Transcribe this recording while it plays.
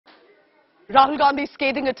Rahul Gandhi's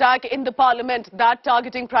scathing attack in the parliament, that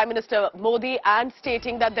targeting Prime Minister Modi and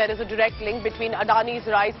stating that there is a direct link between Adani's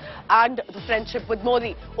rise and the friendship with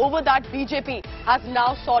Modi. Over that, BJP has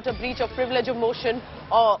now sought a breach of privilege of motion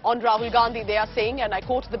on Rahul Gandhi. They are saying, and I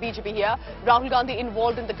quote the BJP here, Rahul Gandhi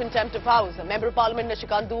involved in the contempt of House. Member of Parliament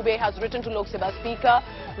NIshikant Dubey has written to Lok Sabha Speaker.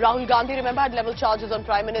 Rahul Gandhi, remember, had leveled charges on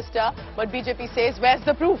Prime Minister, but BJP says, where's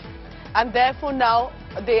the proof? And therefore now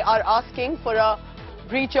they are asking for a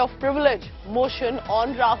breach of privilege motion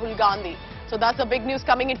on Rahul Gandhi. So that's a big news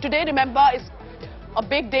coming in today. Remember, it's a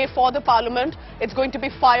big day for the parliament. It's going to be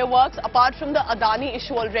fireworks apart from the Adani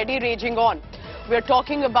issue already raging on. We're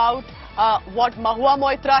talking about what Mahua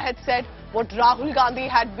Moitra had said, what Rahul Gandhi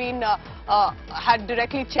had been had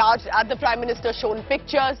directly charged at the Prime Minister, shown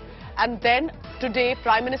pictures, and then today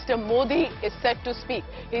Prime Minister Modi is set to speak.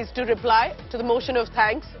 He is to reply to the motion of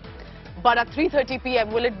thanks. But at 3:30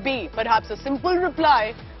 p.m, will it be perhaps a simple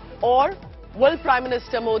reply, or will Prime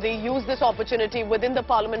Minister Modi use this opportunity within the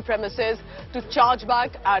parliament premises to charge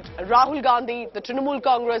back at Rahul Gandhi, the Trinamool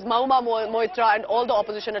Congress, Mahua Moitra and all the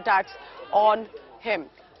opposition attacks on him?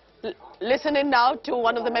 Listen in now to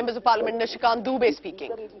one of the members of parliament, NIshikant Dubey,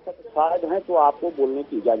 speaking. तो आपको बोलने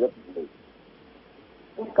की इजाजत है।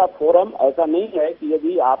 उनका forum ऐसा नहीं है कि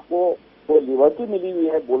यदि आपको कोई लिबर्टी मिली हुई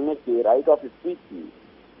है बोलने की, राइट ऑफ स्पीच की,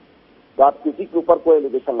 तो आप किसी के ऊपर कोई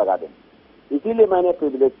एलिगेशन लगा दें। इसीलिए मैंने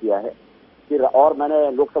प्रिविलेज किया है कि, और मैंने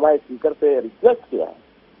लोकसभा स्पीकर से रिक्वेस्ट किया है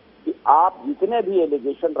कि आप जितने भी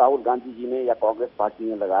एलिगेशन राहुल गांधी जी ने या कांग्रेस पार्टी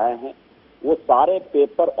ने लगाए हैं, वो सारे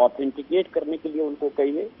पेपर ऑथेंटिकेट करने के लिए उनको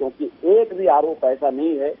कहिए, क्योंकि एक भी आरोप ऐसा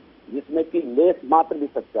नहीं है जिसमें कि लेस मात्र भी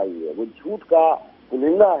सच्चाई है। वो झूठ का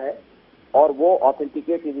पुलिंदा है और वो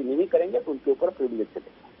ऑथेंटिकेट यदि नहीं करेंगे तो उनके ऊपर प्रिविलेज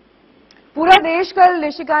चलेगा। पूरा देश कल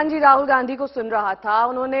निशिकांत जी राहुल गांधी को सुन रहा था।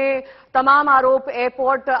 उन्होंने तमाम आरोप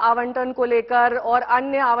एयरपोर्ट आवंटन को लेकर और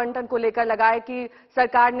अन्य आवंटन को लेकर लगाए कि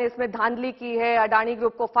सरकार ने इसमें धांधली की है, अडानी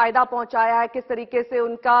ग्रुप को फायदा पहुंचाया है, किस तरीके से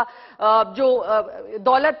उनका जो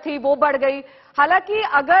दौलत थी वो बढ़ गई। हालांकि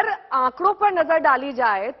अगर आंकड़ों पर नजर डाली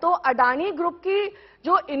जाए तो अडानी ग्रुप की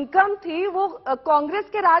जो इनकम थी वो कांग्रेस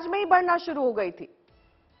के राज में ही बढ़ना शुरू हो गई थी।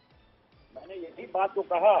 मैंने यही बात तो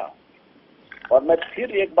कहा और मैं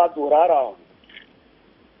फिर एक बात दोहरा रहा हूं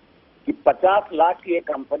कि 50 लाख की एक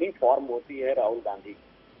कंपनी फॉर्म होती है राहुल गांधी,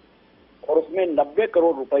 और उसमें 90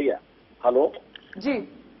 करोड़ रुपया, हेलो जी,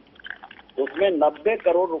 उसमें 90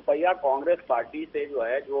 करोड़ रुपया कांग्रेस पार्टी से जो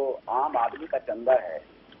है, जो आम आदमी का चंदा है,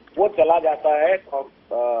 वो चला जाता है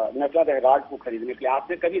नेशनल हेराल्ड को खरीदने के लिए।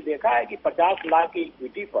 आपने कभी देखा है कि 50 लाख की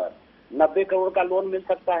इक्विटी पर 90 करोड़ का लोन मिल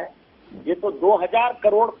सकता है? ये तो 2000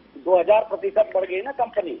 करोड़ 2000% बढ़ गई ना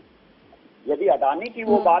कंपनी। यदि अडानी की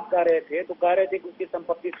वो बात कर रहे थे तो कह रहे थे कि उसकी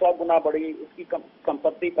संपत्ति 100 गुना बढ़ी, उसकी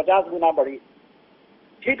संपत्ति 50 गुना बढ़ी।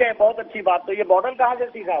 ठीक है, बहुत अच्छी बात। तो ये मॉडल कहाँ से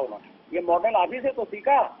सीखा उन्होंने? ये मॉडल आप ही से तो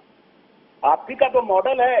सीखा। आप ही का तो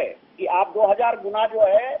मॉडल है कि आप 2000 गुना जो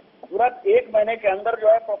है तुरंत 1 महीने के अंदर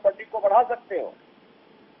जो है प्रॉपर्टी को बढ़ा सकते हो।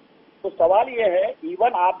 तो सवाल ये है,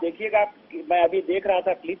 इवन आप देखिएगा कि मैं अभी देख रहा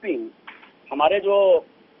था क्लिपिंग, हमारे जो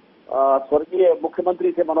स्वर्गीय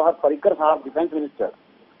मुख्यमंत्री थे मनोहर पर्रिकर साहब, डिफेंस मिनिस्टर,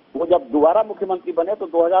 वो जब दोबारा मुख्यमंत्री बने तो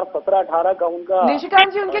 2017-18 का उनका।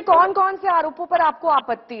 निशिकांत जी, उनके कौन कौन से आरोपों पर आपको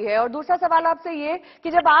आपत्ति है? और दूसरा सवाल आपसे ये कि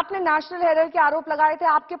जब आपने नेशनल हेराल्ड के आरोप लगाए थे,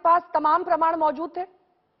 आपके पास तमाम प्रमाण मौजूद थे?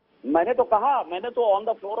 मैंने तो कहा, मैंने तो on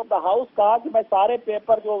the floor of the house कहा कि मैं सारे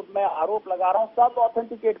पेपर जो मैं आरोप लगा रहा हूँ सब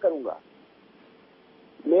ऑथेंटिकेट करूंगा।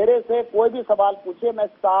 मेरे से कोई भी सवाल पूछे, मैं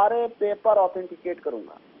सारे पेपर ऑथेंटिकेट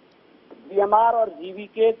करूंगा। जीएमआर और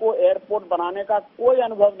जीवीके को एयरपोर्ट बनाने का कोई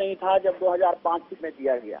अनुभव नहीं था जब 2005 में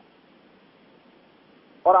दिया गया।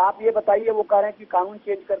 और आप ये बताइए, वो कह रहे हैं कि कानून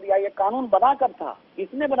चेंज कर दिया। ये कानून बना कब था?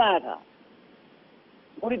 किसने बनाया था?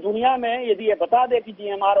 पूरी दुनिया में यदि ये बता दे कि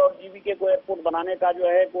जीएमआर और जीवीके को एयरपोर्ट बनाने का जो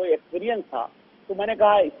है कोई एक्सपीरियंस था, तो मैंने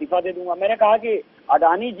कहा इस्तीफा दे दूंगा। मैंने कहा कि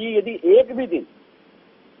अडानी जी यदि एक भी दिन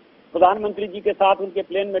प्रधानमंत्री जी के साथ उनके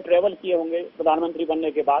प्लेन में ट्रेवल किए होंगे प्रधानमंत्री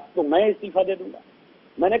बनने के बाद, तो मैं इस्तीफा दे दूंगा।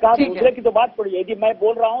 मैंने कहा दूसरे की तो बात पड़ी, यदि मैं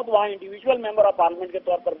बोल रहा हूं तो वहां इंडिविजुअल मेंबर ऑफ पार्लियामेंट के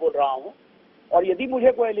तौर पर बोल रहा हूं, और यदि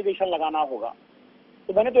मुझे कोई एलिगेशन लगाना होगा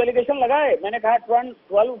तो मैंने तो एलिगेशन लगाए। मैंने कहा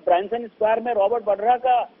 12 ब्रांसन स्क्वायर में रॉबर्ट वड्रा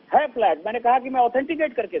का है फ्लैट, मैंने कहा कि मैं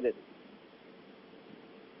ऑथेंटिकेट करके दे दूं।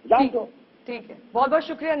 जान दो। ठीक है, बहुत बहुत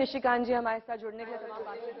शुक्रिया निशिकांत जी हमारे साथ जुड़ने के लिए।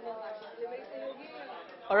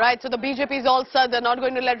 All right, so the BJP is all set. They're not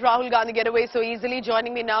going to let Rahul Gandhi get away so easily.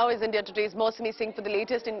 Joining me now is India Today's Mausami Singh for the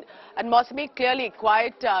latest. And Mausami, clearly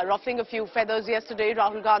quite ruffling a few feathers yesterday.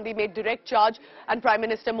 Rahul Gandhi made direct charge and Prime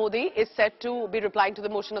Minister Modi is set to be replying to the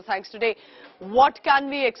motion of thanks today. What can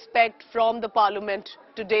we expect from the parliament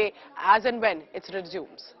today as and when it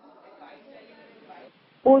resumes?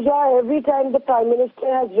 Pooja, every time the Prime Minister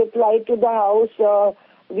has replied to the House,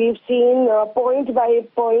 we've seen point by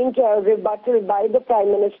point rebuttal by the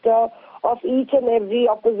Prime Minister of each and every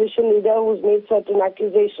opposition leader who's made certain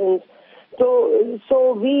accusations.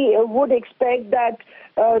 So we would expect that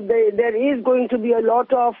there is going to be a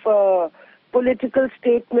lot of political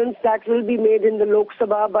statements that will be made in the Lok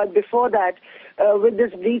Sabha, but before that, with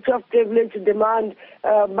this breach of privilege demand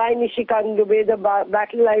by NIshikant, Dubey, the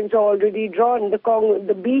battle lines are already drawn. The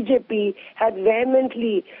BJP had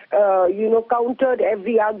vehemently, countered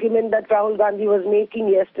every argument that Rahul Gandhi was making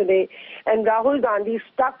yesterday, and Rahul Gandhi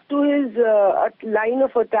stuck to his line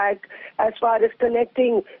of attack as far as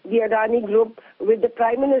connecting the Adani group with the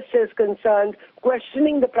Prime Minister is concerned,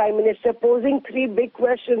 questioning the Prime Minister, posing three big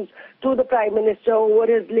questions to the Prime Minister over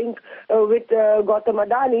his link with Gautam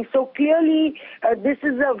Adani. So clearly, this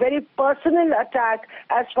is a very personal attack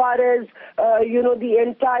as far as, the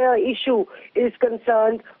entire issue is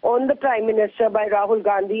concerned on the Prime Minister by Rahul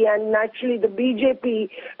Gandhi, and naturally the BJP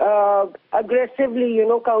aggressively,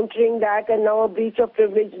 countering that, and now a breach of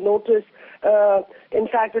privilege notice, in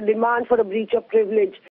fact, a demand for a breach of privilege